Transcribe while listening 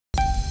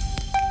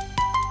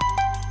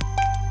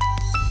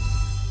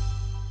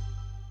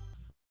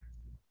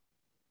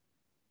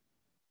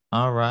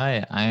All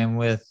right. I am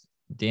with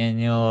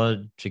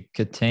Daniel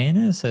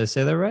Jakaitis. Did I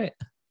say that right?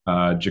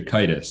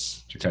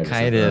 Jakaitis.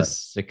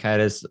 Jakaitis, that's right.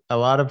 Jakaitis. A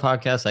lot of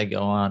podcasts I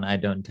go on, I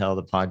don't tell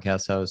the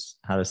podcast host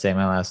how to say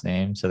my last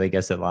name, so they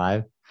guess it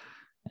live.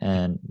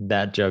 And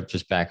that joke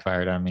just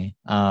backfired on me.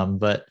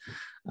 But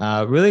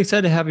really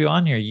excited to have you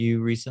on here.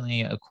 You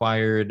recently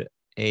acquired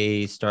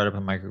a startup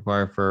in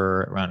microacquire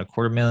for around a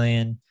quarter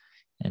million.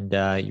 And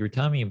you were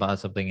telling me you bought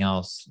something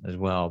else as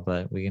well,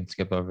 but we can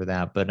skip over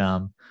that. But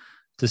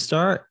to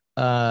start,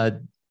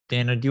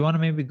 Dana, do you want to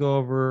maybe go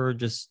over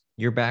just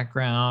your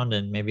background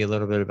and maybe a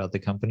little bit about the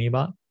company you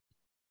bought?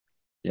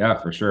 Yeah,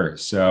 for sure.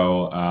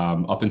 So,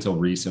 up until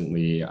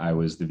recently, I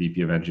was the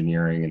VP of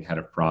engineering and head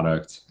of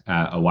product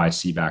at a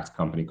YC-backed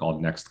company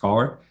called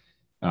Nextcaller.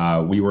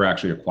 We were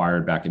actually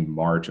acquired back in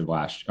March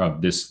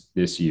of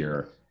this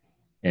year,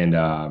 and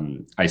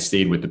I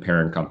stayed with the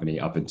parent company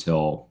up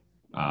until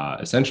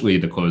essentially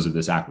the close of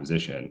this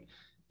acquisition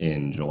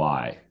in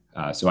July.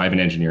 So, I have an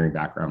engineering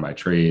background by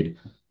trade,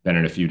 been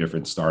in a few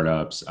different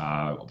startups,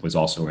 was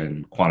also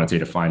in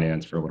quantitative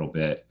finance for a little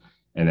bit,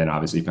 and then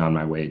obviously found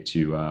my way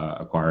to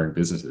acquiring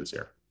businesses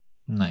here.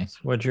 Nice.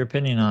 What's your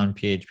opinion on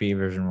PHP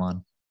version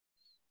one?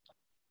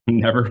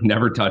 Never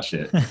touched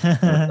it. Never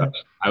touched it.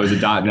 I was a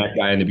 .NET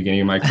guy in the beginning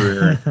of my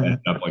career and ended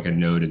up like a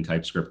Node and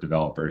TypeScript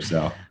developer.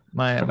 So,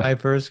 My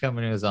first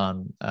company was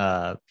on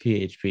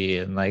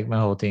PHP and like my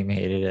whole team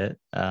hated it.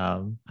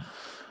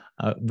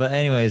 But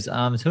anyways,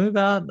 tell me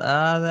about the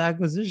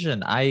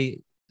acquisition.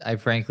 I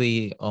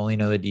frankly only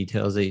know the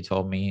details that you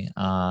told me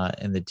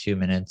in the 2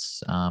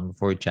 minutes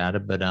before we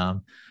chatted. But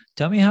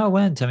tell me how it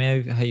went. Tell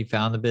me how you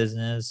found the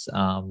business.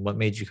 What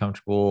made you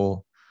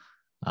comfortable?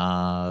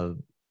 Uh,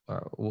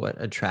 or what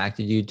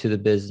attracted you to the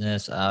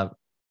business? sure,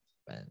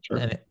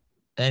 And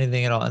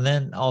anything at all. And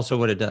then also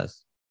what it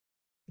does.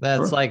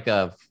 That's sure. like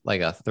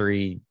a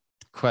three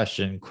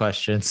question.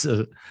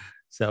 So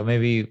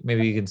maybe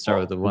you can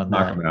start with the We'll one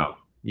talk that about.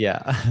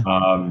 yeah.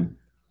 Um,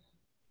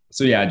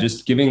 so yeah,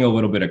 just giving a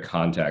little bit of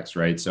context,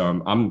 right? So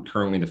I'm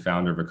currently the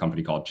founder of a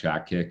company called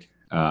Chatkick.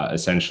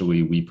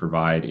 Essentially, we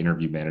provide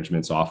interview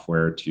management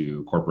software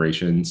to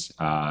corporations.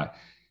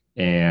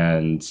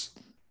 And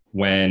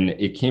when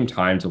it came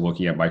time to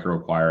looking at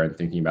microacquire and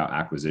thinking about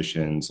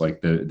acquisitions, like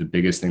the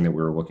biggest thing that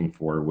we were looking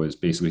for was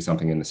basically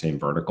something in the same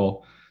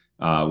vertical.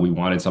 We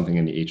wanted something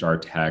in the HR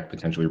tech,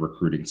 potentially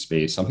recruiting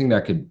space, something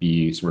that could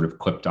be sort of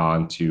clipped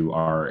on to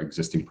our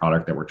existing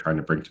product that we're trying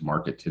to bring to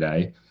market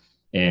today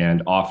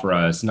and offer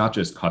us not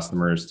just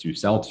customers to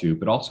sell to,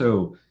 but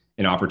also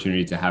an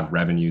opportunity to have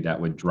revenue that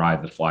would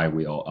drive the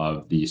flywheel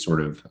of the sort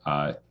of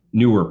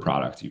newer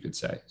product, you could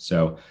say.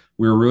 So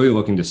we were really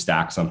looking to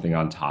stack something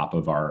on top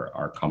of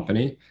our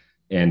company.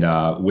 And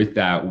with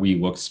that, we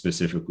looked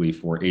specifically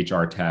for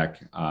HR tech,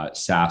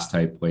 SaaS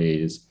type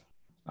plays.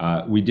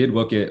 We did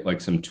look at like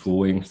some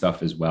tooling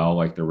stuff as well.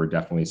 Like there were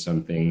definitely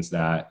some things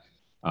that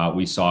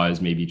we saw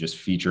as maybe just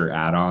feature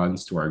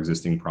add-ons to our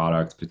existing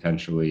product,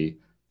 potentially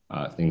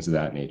things of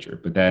that nature.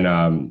 But then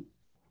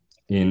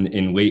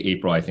in late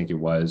April, I think it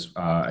was,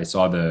 I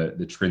saw the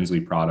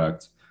Trinsley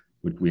product,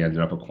 which we ended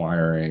up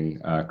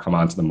acquiring, come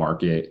onto the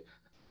market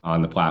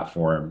on the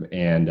platform,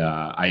 and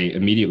I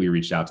immediately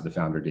reached out to the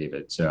founder,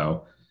 David.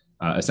 So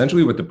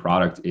essentially, what the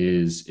product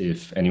is,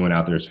 if anyone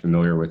out there is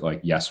familiar with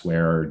like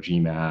Yesware or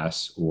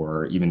GMass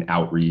or even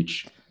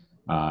Outreach,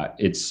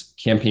 it's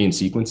campaign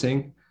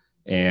sequencing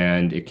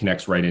and it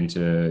connects right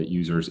into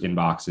users'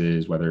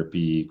 inboxes, whether it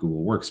be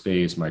Google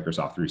Workspace,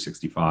 Microsoft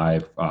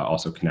 365,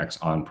 also connects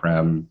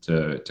on-prem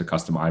to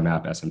custom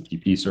IMAP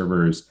SMTP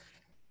servers.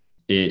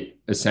 It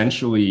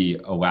essentially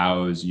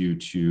allows you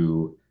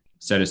to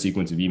set a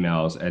sequence of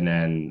emails and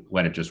then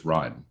let it just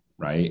run,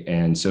 right?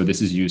 And so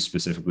this is used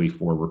specifically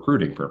for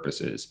recruiting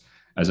purposes,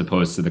 as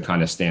opposed to the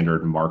kind of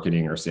standard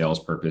marketing or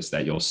sales purpose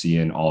that you'll see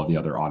in all of the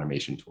other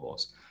automation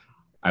tools.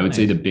 I would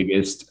say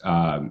Nice.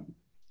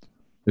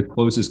 the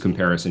closest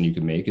comparison you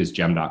can make is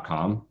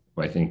gem.com,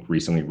 who I think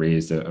recently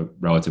raised a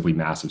relatively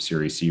massive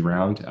Series C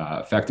round.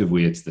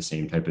 Effectively, it's the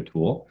same type of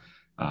tool,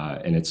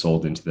 and it's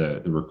sold into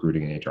the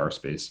recruiting and HR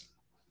space.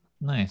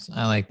 Nice.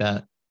 I like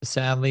that.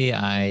 Sadly,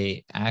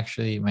 my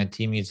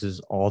team uses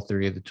all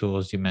three of the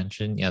tools you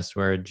mentioned. Yes,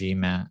 we're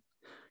GMass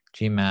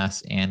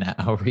and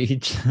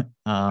Outreach.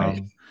 Nice.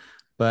 um,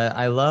 but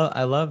I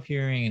love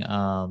hearing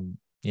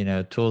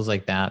tools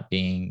like that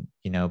being,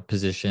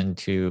 positioned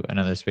to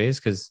another space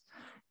because,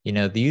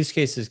 the use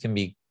cases can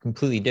be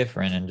completely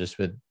different and just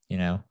with,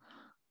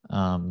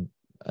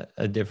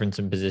 a difference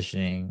in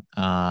positioning,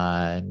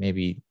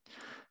 maybe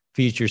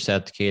feature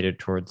sets catered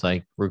towards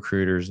like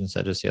recruiters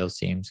instead of sales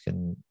teams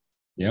can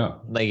Yeah.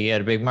 like you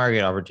had a big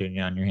market opportunity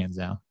on your hands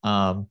now.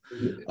 Well,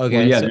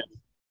 Okay, yeah, so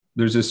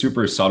there's a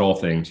super subtle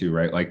thing too,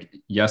 right? Like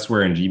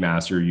Yesware and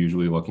GMass are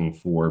usually looking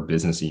for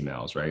business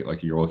emails, right?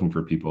 Like you're looking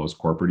for people's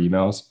corporate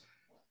emails.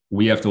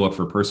 We have to look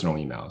for personal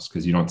emails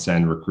because you don't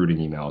send recruiting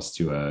emails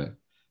to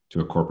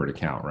a corporate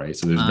account, right?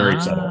 So there's very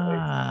subtle things.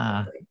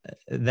 ah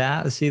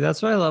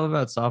that's what I love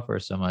about software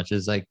so much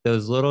is like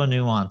those little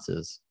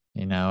nuances.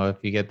 If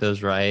you get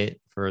those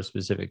right for a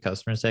specific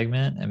customer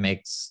segment, it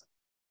makes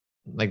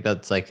like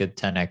that's like a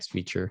 10x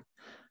feature,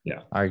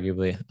 Yeah.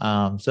 arguably.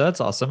 So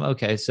that's awesome.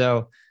 Okay,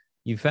 so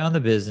you found the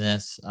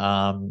business.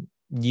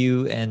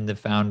 You and the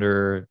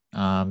founder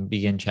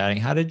begin chatting.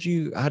 How did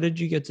you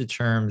get to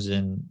terms,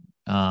 and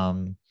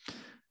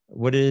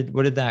what did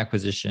the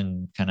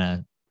acquisition kind of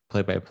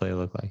play by play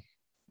look like?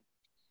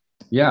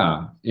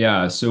 Yeah,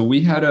 yeah. So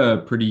we had a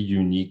pretty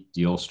unique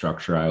deal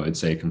structure, I would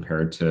say,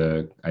 compared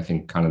to, I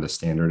think, kind of the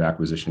standard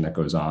acquisition that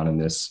goes on in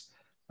this,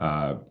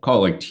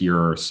 call it like tier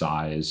or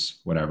size,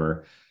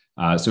 whatever.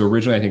 So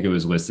originally, I think it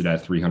was listed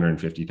at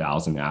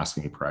 350,000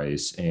 asking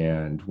price.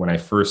 And when I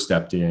first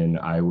stepped in,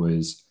 I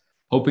was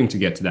hoping to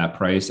get to that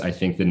price. I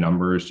think the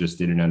numbers just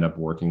didn't end up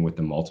working with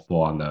the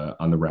multiple on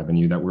the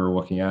revenue that we were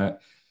looking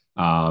at.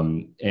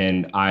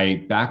 And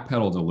I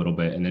backpedaled a little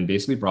bit and then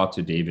basically brought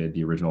to David,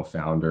 the original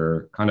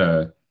founder, kind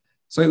of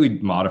slightly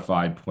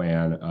modified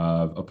plan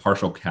of a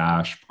partial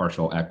cash,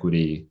 partial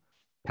equity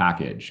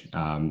package.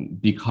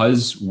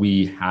 Because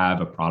we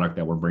have a product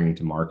that we're bringing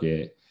to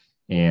market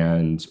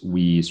and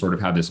we sort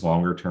of have this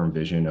longer term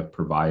vision of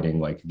providing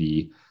like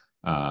the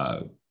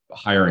uh,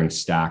 hiring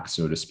stack,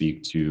 so to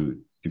speak, to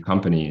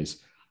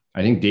companies.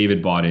 I think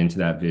David bought into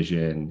that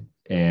vision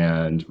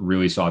and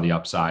really saw the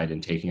upside in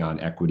taking on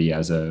equity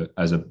as a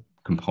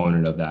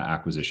component of that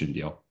acquisition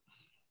deal.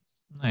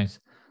 Nice.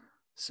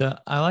 So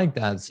I like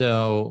that.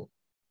 So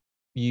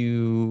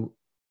you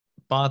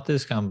bought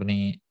this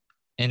company,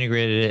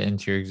 integrated it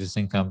into your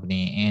existing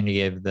company, and you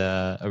gave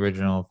the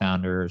original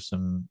founder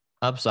some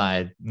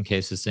upside in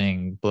case this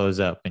thing blows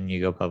up and you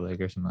go public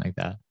or something like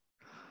that.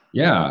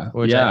 Yeah,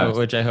 Which I yeah,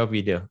 which I hope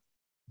you do.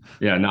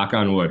 yeah. Knock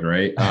on wood,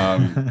 right?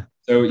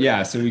 So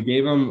yeah, so we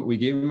gave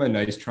him a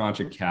nice tranche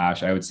of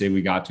cash. I would say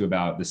we got to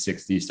about the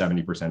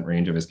 60-70%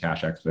 range of his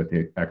cash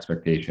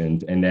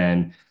expectations. And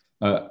then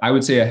I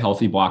would say a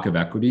healthy block of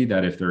equity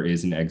that if there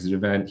is an exit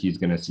event, he's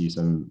going to see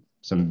some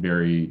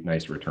very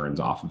nice returns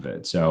off of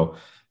it. So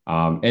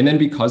and then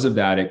because of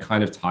that, it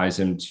kind of ties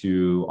him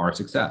to our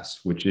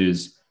success, which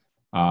is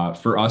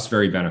for us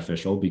very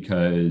beneficial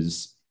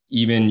because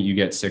even you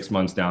get 6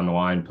 months down the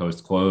line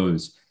post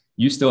close,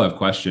 you still have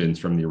questions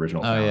from the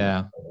original Oh founder.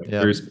 yeah. Yep.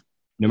 There's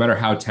no matter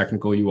how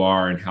technical you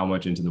are and how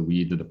much into the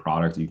weeds of the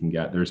product you can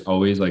get, there's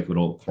always like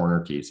little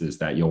corner cases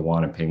that you'll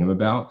want to ping him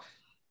about.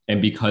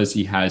 And because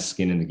he has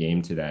skin in the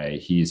game today,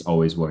 he's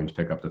always willing to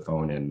pick up the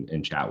phone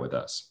and chat with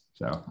us.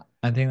 So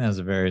I think that's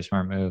a very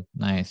smart move.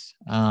 Nice.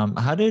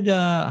 How did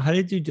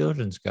due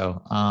diligence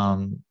go?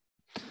 I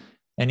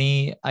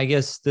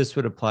guess this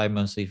would apply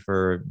mostly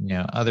for,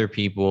 other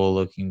people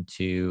looking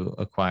to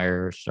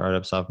acquire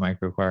startups off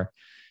microacquire.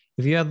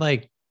 If you had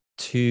like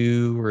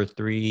two or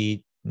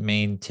three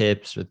main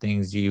tips or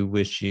things you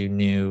wish you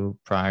knew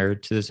prior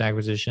to this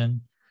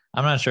acquisition,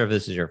 I'm not sure if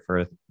this is your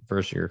first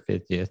or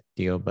 50th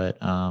deal, but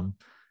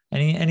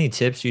any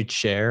tips you'd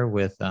share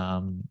with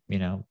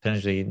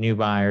potentially new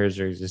buyers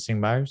or existing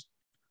buyers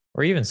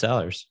or even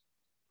sellers?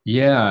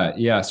 yeah,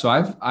 yeah. So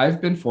I've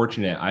been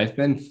fortunate. I've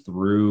been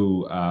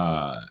through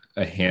a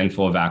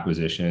handful of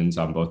acquisitions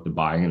on both the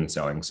buying and the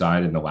selling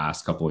side in the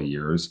last couple of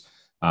years,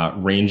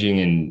 ranging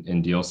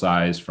in deal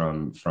size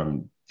from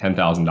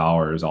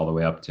 $10,000 all the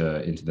way up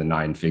to into the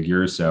nine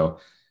figures. So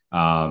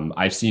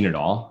I've seen it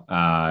all,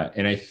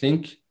 and I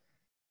think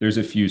there's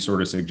a few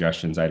sort of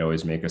suggestions I'd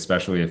always make,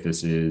 especially if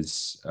this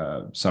is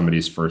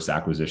somebody's first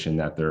acquisition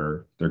that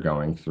they're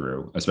going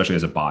through, especially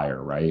as a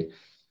buyer, right?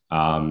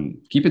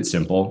 Keep it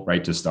simple,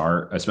 right, to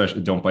start,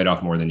 especially don't bite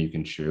off more than you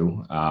can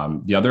chew.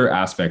 The other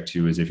aspect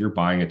too is if you're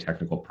buying a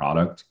technical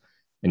product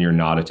and you're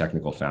not a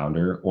technical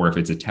founder, or if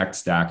it's a tech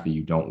stack that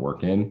you don't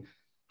work in,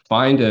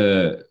 find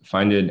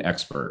an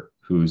expert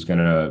who's going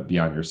to be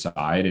on your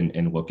side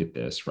and look at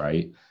this,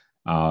 right?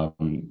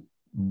 Um,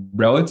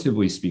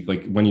 Relatively speak,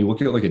 like when you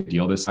look at like a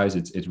deal this size,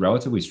 it's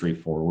relatively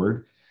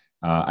straightforward.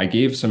 I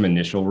gave some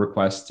initial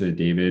requests to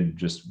David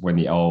just when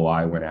the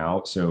LOI went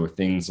out. So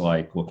things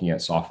like looking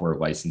at software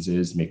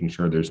licenses, making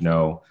sure there's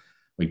no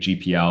like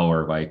GPL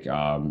or like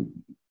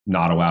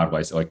not allowed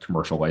license, like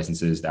commercial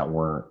licenses that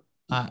weren't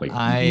like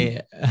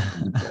I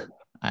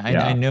I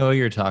yeah. know what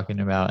you're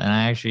talking about, and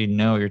I actually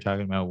know what you're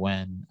talking about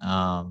when.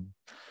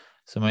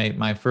 So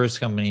my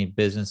first company,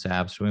 Business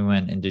Apps, we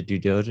went into due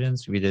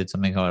diligence. We did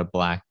something called a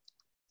black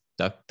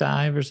duck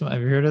dive or something.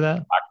 Have you heard of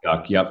that?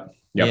 Duck. Yep.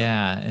 Yep.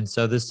 Yeah, and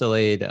so this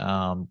delayed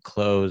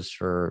close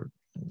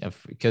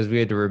because we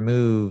had to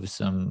remove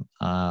some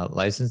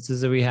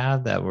licenses that we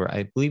had that were,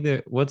 I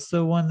believe what's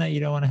the one that you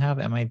don't want to have,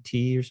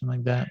 MIT or something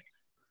like that?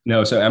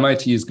 No, so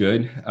MIT is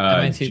good.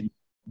 MIT.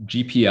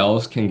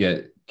 GPLs can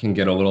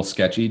get a little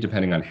sketchy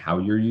depending on how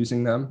you're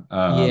using them.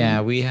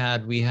 Yeah, we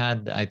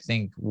had I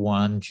think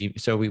one G,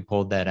 so we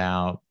pulled that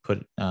out,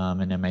 put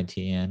an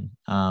MIT in.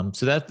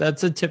 So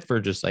that's a tip for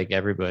just like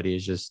everybody,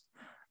 is just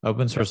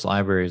open source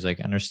libraries, like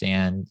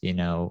understand,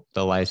 the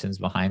license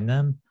behind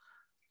them.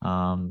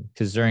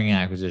 Because during an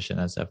acquisition,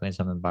 that's definitely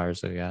something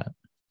buyers look at.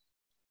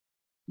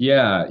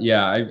 Yeah,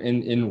 yeah.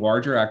 In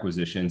larger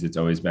acquisitions, it's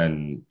always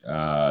been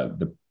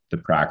the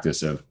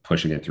practice of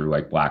pushing it through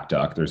like Black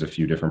Duck. There's a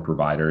few different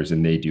providers,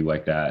 and they do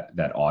like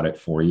that audit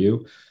for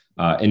you.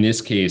 In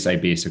this case, I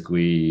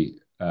basically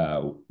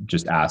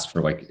just asked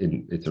for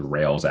it's a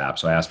Rails app.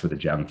 So I asked for the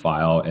gem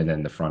file and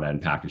then the front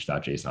end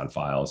package.json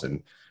files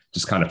and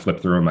just kind of flip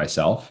through them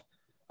myself.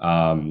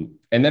 And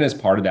then as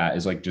part of that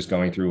is like just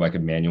going through like a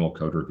manual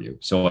code review.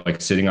 So like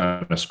sitting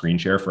on a screen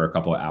share for a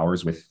couple of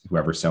hours with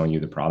whoever's selling you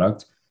the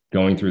product,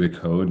 going through the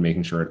code,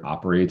 making sure it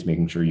operates,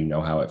 making sure you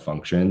know how it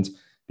functions.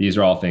 These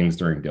are all things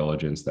during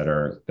diligence that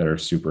are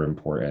super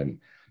important.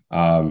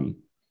 The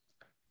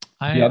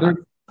I,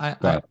 other, I,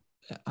 go I, ahead.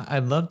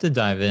 I'd love to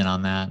dive in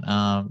on that.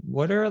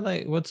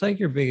 What's like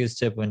your biggest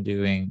tip when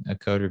doing a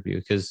code review?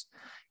 Because,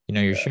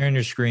 you're Yeah. sharing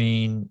your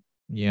screen,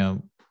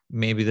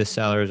 maybe the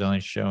seller is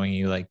only showing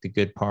you like the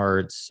good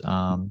parts.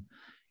 How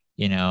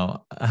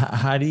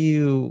do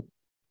you,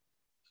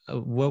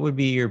 what would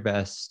be your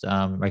best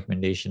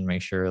recommendation to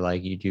make sure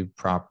like you do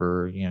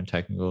proper,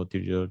 technical due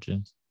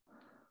diligence?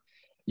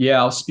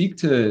 Yeah, I'll speak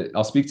to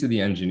the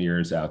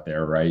engineers out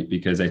there, right?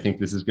 Because I think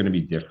this is going to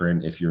be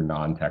different if you're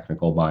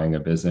non-technical buying a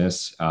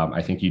business.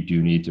 I think you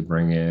do need to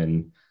bring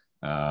in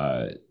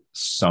uh,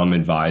 some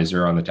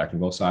advisor on the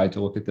technical side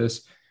to look at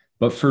this.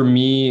 But for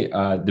me,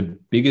 the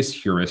biggest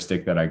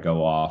heuristic that I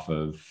go off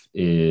of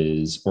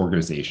is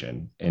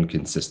organization and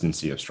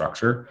consistency of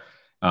structure.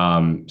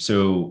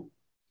 So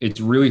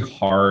it's really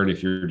hard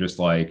if you're just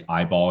like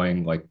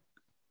eyeballing like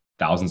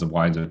thousands of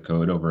lines of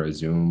code over a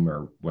Zoom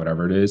or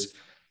whatever it is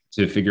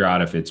to figure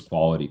out if it's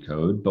quality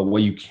code. But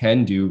what you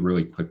can do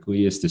really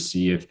quickly is to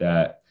see if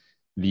that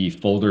the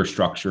folder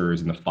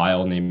structures and the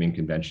file naming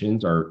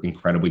conventions are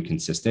incredibly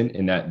consistent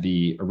and that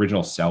the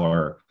original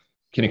seller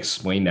can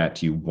explain that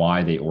to you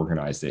why they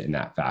organized it in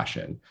that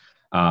fashion.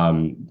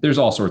 There's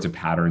all sorts of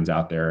patterns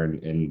out there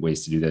and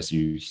ways to do this.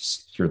 You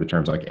hear the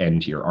terms like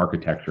end tier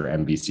architecture,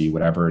 MVC,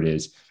 whatever it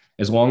is.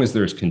 As long as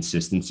there's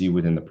consistency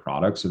within the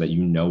product so that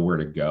you know where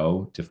to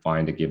go to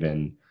find a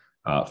given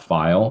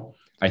file,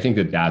 I think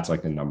that that's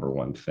like the number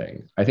one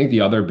thing. I think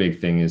the other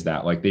big thing is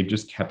that like they've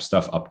just kept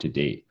stuff up to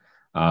date.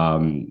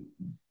 Um,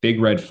 Big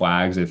red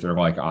flags if they're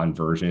like on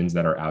versions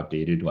that are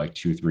outdated like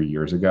 2, 3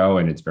 years ago,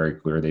 and it's very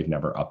clear they've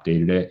never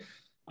updated it.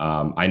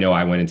 I know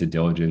I went into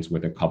diligence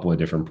with a couple of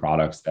different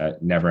products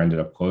that never ended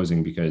up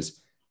closing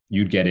because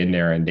you'd get in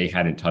there and they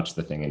hadn't touched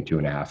the thing in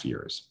 2.5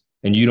 years.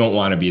 And you don't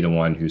want to be the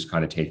one who's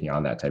kind of taking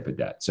on that type of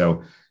debt.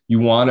 So you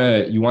want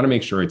to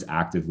make sure it's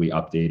actively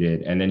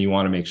updated, and then you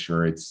want to make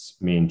sure it's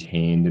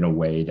maintained in a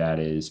way that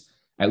is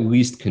at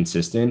least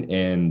consistent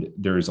and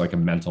there's like a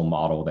mental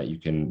model that you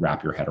can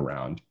wrap your head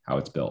around how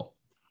it's built.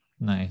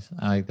 Nice.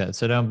 I like that.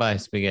 So don't buy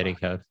spaghetti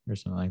code or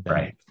something like that.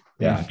 Right.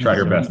 Yeah. Try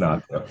your best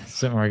not to.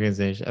 Some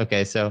organization.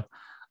 Okay. So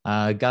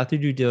got through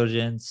due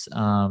diligence.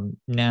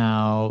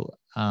 Now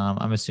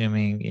I'm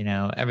assuming,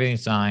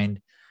 everything's signed.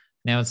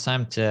 Now it's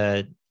time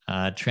to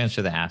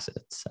transfer the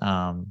assets.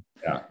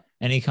 Yeah.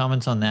 Any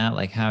comments on that?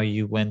 Like how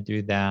you went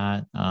through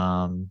that?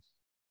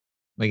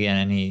 Again,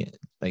 any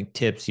like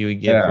tips you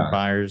would give for Yeah.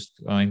 buyers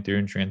going through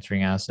and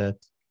transferring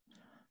assets?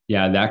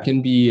 Yeah, that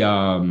can be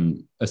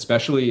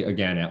especially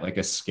again at like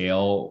a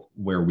scale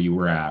where we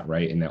were at,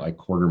 right? In that like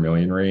quarter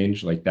million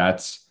range. Like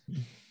that's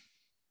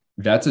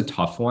a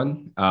tough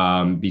one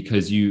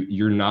because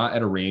you're not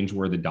at a range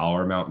where the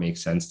dollar amount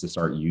makes sense to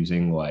start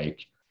using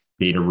like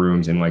data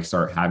rooms and like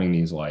start having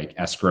these like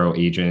escrow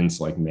agents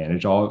like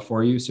manage all of it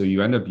for you. So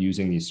you end up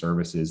using these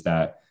services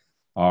that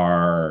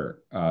are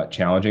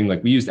challenging.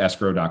 Like we used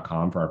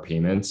escrow.com for our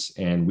payments,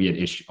 and we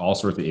had all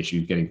sorts of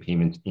issues getting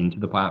payments into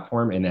the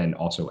platform and then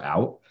also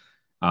out,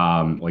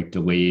 like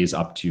delays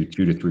up to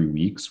 2 to 3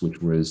 weeks,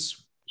 which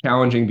was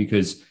challenging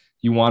because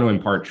you want to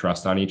impart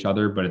trust on each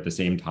other, but at the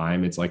same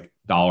time, it's like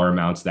dollar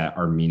amounts that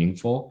are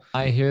meaningful.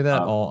 I hear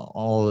that Um,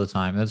 all the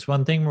time. That's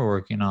one thing we're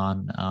working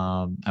on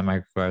at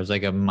Microcore is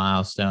like a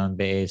milestone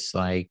base,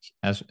 like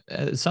as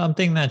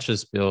something that's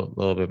just built a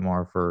little bit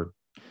more for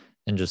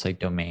than just like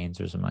domains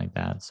or something like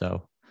that.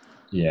 So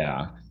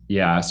Yeah.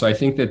 Yeah. So I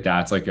think that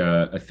that's like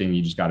a thing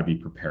you just got to be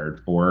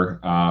prepared for.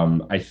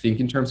 I think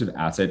in terms of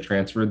asset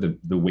transfer,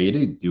 the way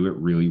to do it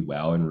really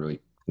well and really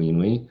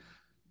cleanly,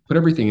 put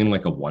everything in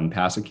like a one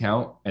pass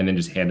account and then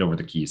just hand over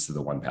the keys to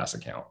the one pass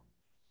account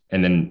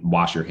and then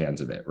wash your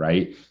hands of it.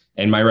 Right.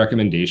 And my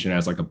recommendation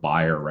as like a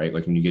buyer, right?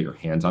 Like when you get your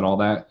hands on all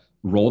that,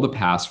 roll the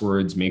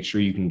passwords, make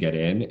sure you can get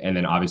in, and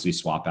then obviously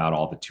swap out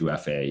all the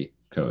 2FA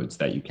codes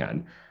that you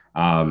can.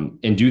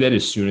 And do that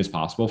as soon as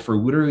possible for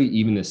literally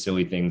even the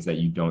silly things that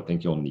you don't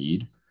think you'll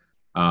need.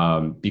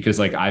 Because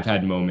like I've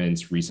had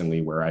moments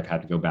recently where I've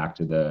had to go back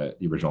to the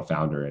original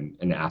founder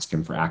and ask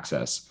him for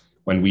access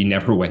when we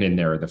never went in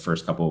there the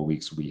first couple of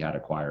weeks we had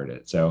acquired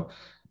it. So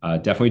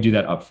definitely do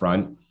that up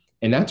front.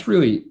 And that's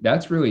really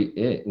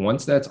it.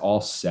 Once that's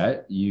all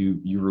set,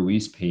 you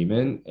release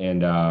payment,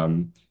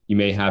 and you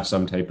may have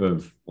some type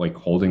of like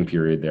holding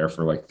period there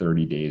for like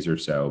 30 days or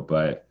so.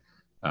 But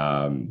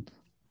um,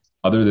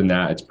 other than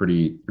that, it's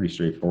pretty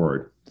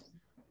straightforward.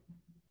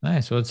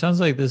 nice. Well, it sounds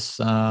like this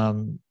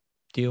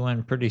deal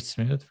went pretty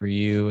smooth for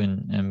you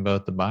and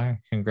both the buyer.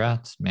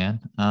 Congrats,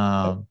 man.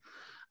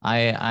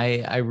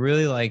 I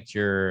really liked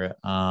your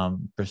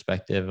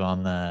perspective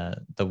on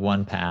the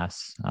one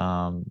pass,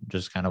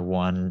 just kind of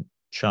one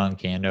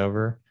chunk and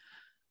over.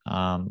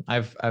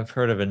 I've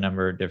heard of a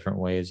number of different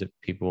ways that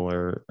people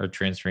are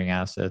transferring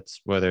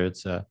assets, whether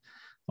it's a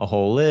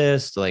whole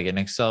list, like an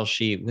Excel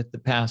sheet with the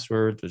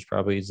passwords, which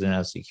probably isn't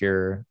as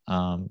secure.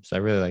 So I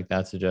really like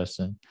that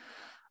suggestion.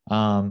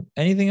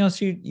 Anything else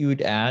you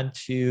would add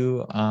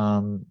to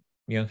kind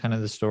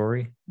of the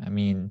story? I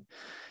mean,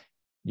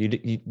 you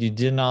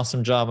did an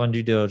awesome job on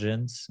due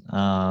diligence.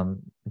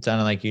 It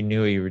sounded like you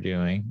knew what you were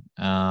doing.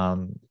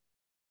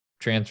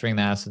 Transferring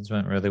the assets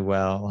went really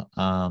well.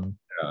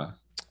 Yeah.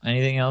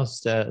 Anything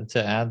else to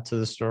add to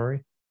the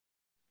story?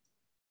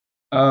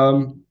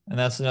 And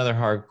that's another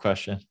hard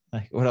question.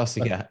 Like, what else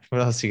you got?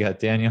 What else you got,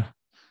 Daniel?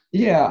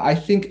 Yeah, I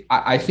think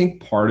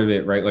part of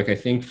it, right? Like I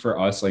think for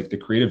us, like the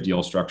creative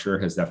deal structure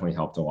has definitely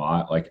helped a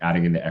lot. Like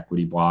adding in the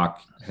equity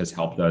block has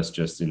helped us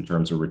just in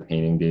terms of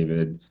retaining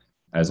David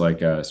as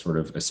like a sort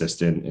of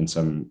assistant in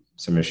some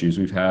issues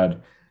we've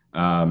had.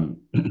 Um,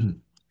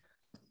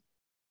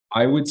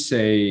 I would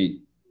say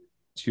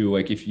too,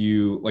 like if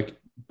you like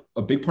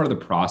a big part of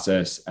the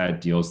process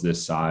at deals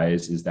this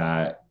size is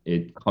that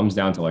it comes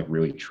down to like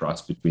really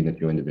trust between the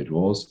two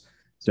individuals.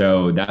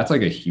 So that's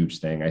like a huge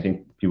thing. I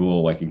think people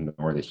will like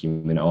ignore the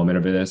human element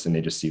of this and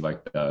they just see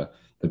like the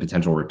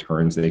potential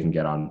returns that they can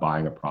get on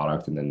buying a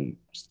product and then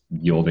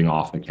yielding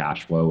off the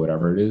cash flow,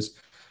 whatever it is.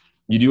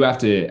 You do have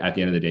to, at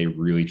the end of the day,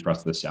 really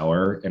trust the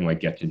seller and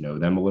like get to know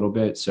them a little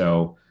bit.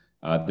 So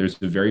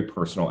there's a very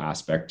personal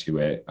aspect to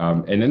it.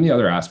 And then the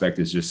other aspect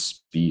is just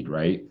speed,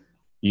 right?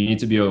 You need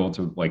to be able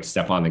to like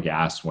step on the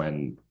gas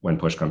when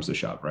push comes to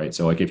shove, right?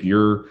 So like if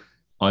you're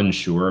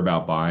unsure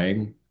about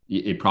buying,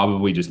 it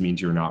probably just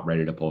means you're not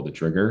ready to pull the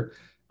trigger.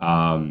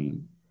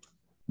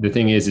 The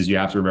thing is you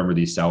have to remember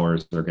these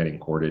sellers are getting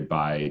courted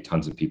by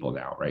tons of people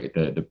now, right?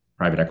 The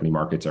private equity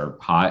markets are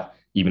hot,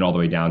 even all the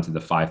way down to the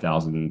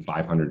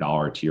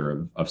 $5,500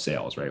 tier of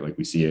sales, right? Like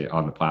we see it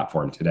on the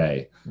platform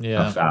today, how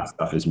Yeah, fast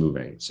stuff is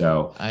moving.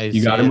 So I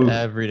you got see to it move.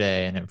 every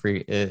day, and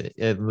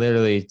it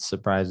literally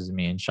surprises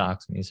me and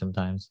shocks me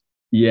sometimes.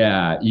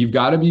 Yeah, you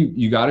got to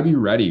be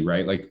ready,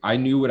 right? Like I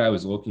knew what I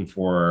was looking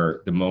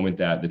for the moment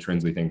that the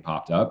Trinsley thing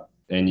popped up,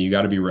 and you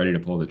got to be ready to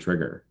pull the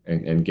trigger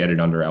and get it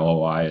under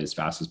LOI as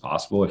fast as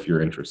possible if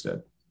you're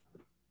interested.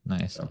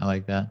 Nice, So, I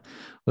like that.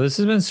 Well, this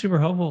has been super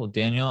helpful,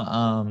 Daniel.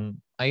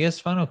 I guess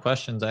final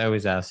questions. I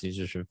always ask these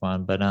just for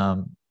fun, but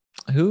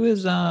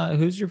who's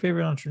your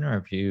favorite entrepreneur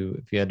if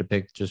you had to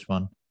pick just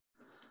one?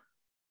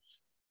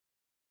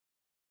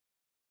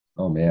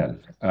 oh man,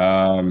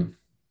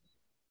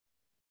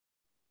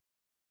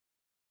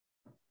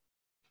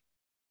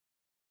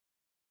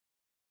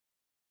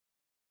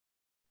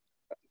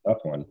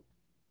 tough one.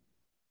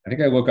 I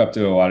think I look up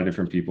to a lot of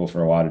different people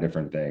for a lot of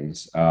different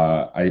things.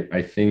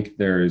 I think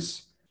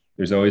there's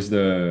always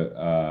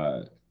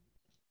the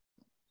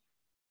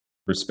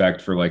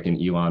respect for like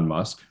an Elon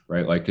Musk,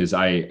 right? Like because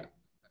I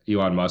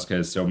Elon Musk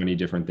has so many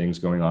different things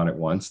going on at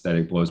once that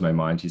it blows my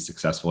mind. He's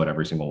successful at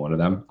every single one of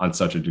them on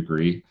such a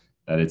degree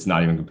that it's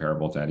not even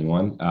comparable to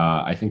anyone.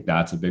 I think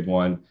that's a big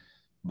one,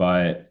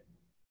 but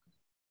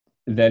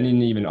then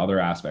in even other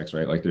aspects,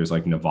 right? Like there's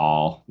like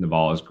Naval.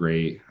 Naval is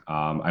great.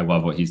 I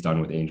love what he's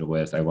done with Angel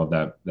List. I love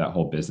that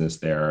whole business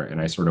there,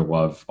 and I sort of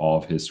love all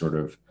of his sort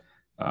of,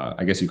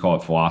 I guess you call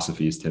it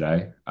philosophies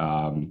today.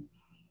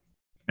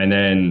 And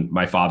then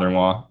my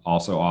father-in-law,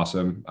 also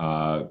awesome,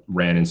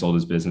 ran and sold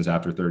his business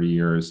after 30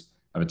 years.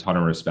 I have a ton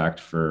of respect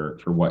for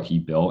what he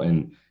built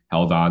and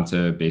held on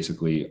to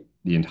basically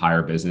the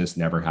entire business.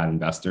 Never had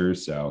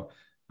investors, so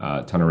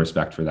a ton of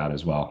respect for that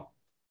as well.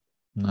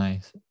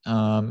 Nice.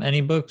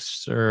 Any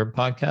books or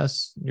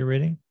podcasts you're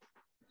reading?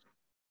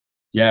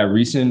 Yeah,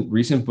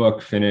 recent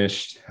book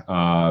finished,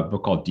 a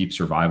book called Deep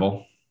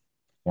Survival,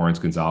 Lawrence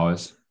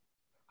Gonzalez.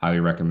 Highly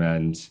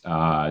recommend.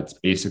 It's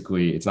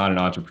basically it's not an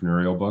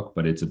entrepreneurial book,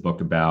 but it's a book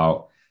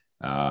about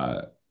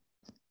uh,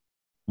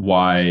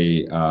 why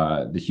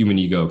the human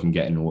ego can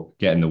get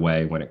in the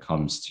way when it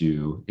comes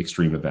to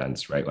extreme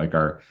events, right? Like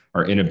our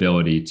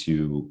inability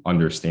to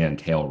understand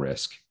tail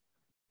risk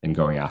and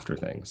going after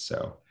things.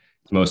 So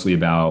it's mostly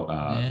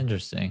about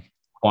Interesting.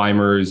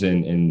 climbers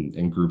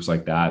and groups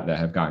like that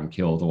have gotten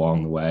killed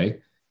along the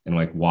way and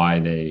like why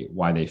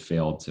they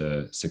failed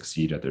to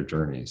succeed at their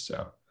journeys.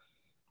 So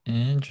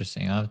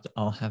Interesting.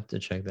 I'll have to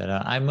check that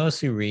out. I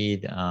mostly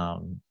read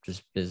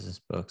just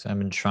business books. I've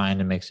been trying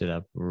to mix it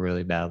up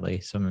really badly,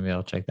 so maybe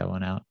I'll check that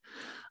one out.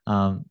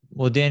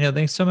 Well, Daniel,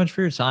 thanks so much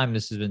for your time.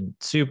 This has been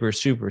super,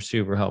 super,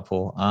 super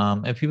helpful.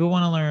 If people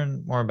want to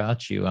learn more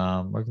about you,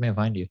 where can they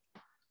find you?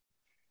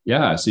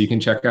 yeah, so you can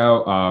check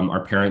out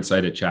our parent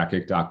site at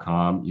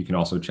chatkick.com. You can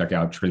also check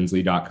out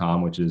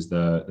trinsley.com, which is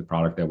the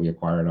product that we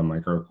acquired on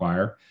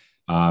MicroAcquire.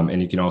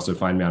 And you can also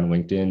find me on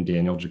LinkedIn,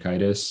 Daniel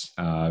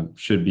Jakaitis.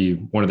 Should be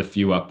one of the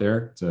few up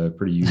there. It's a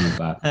pretty unique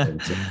last name.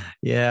 So,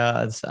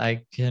 Yeah,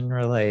 I can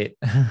relate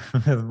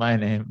with my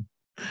name.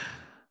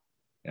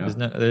 yeah,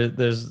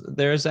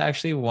 There's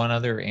actually one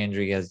other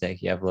Andrew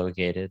Gazdecki I've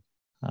located.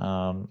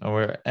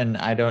 And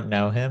I don't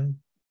know him,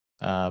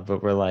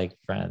 but we're like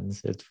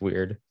friends. It's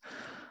weird.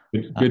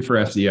 good for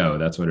SEO.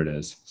 That's what it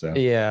is. So,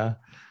 Yeah.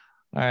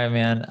 All right,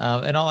 man.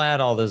 And I'll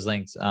add all those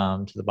links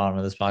to the bottom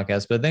of this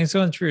podcast. But thanks so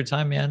much for your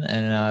time, man.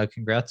 And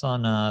congrats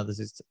on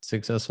the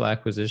successful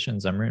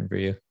acquisitions. I'm rooting for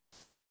you.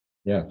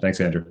 Yeah.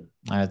 Thanks, Andrew.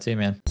 All right, see you,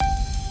 man.